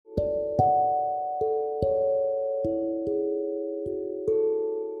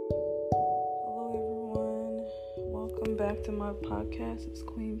back to my podcast. It's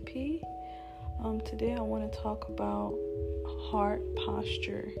Queen P. Today I want to talk about heart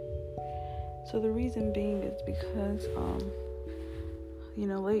posture. So the reason being is because,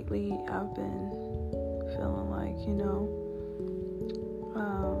 lately I've been feeling like,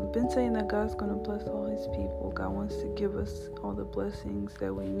 been saying that God's going to bless all His people. God wants to give us all the blessings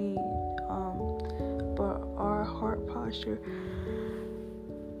that we need. But our heart posture,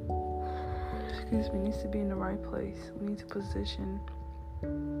 needs to be in the right place. We need to position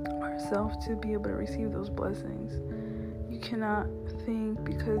ourselves to be able to receive those blessings. You cannot think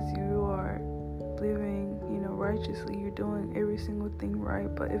because you are living, righteously, you're doing every single thing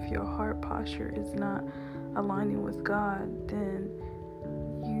right. But if your heart posture is not aligning with God, then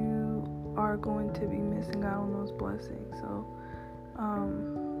you are going to be missing out on those blessings. So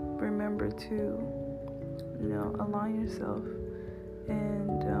remember to, align yourself and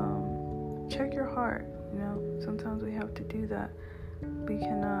check your heart. Sometimes we have to do that. We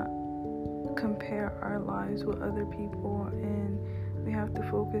cannot compare our lives with other people, and we have to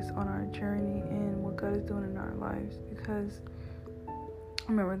focus on our journey and what God is doing in our lives, because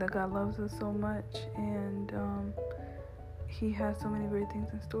remember that God loves us so much, and He has so many great things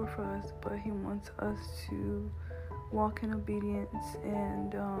in store for us, but He wants us to walk in obedience.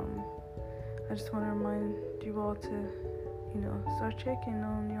 And I just want to remind you all to start checking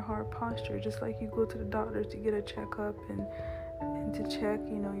on your heart posture, just like you go to the doctor to get a checkup and to check,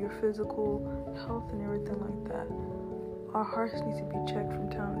 your physical health and everything like that. Our hearts need to be checked from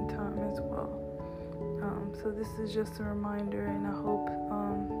time to time as well. So this is just a reminder, and I hope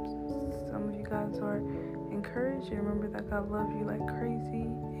some of you guys are encouraged. And remember that God loves you like crazy,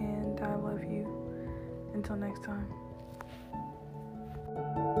 and I love you. Until next time.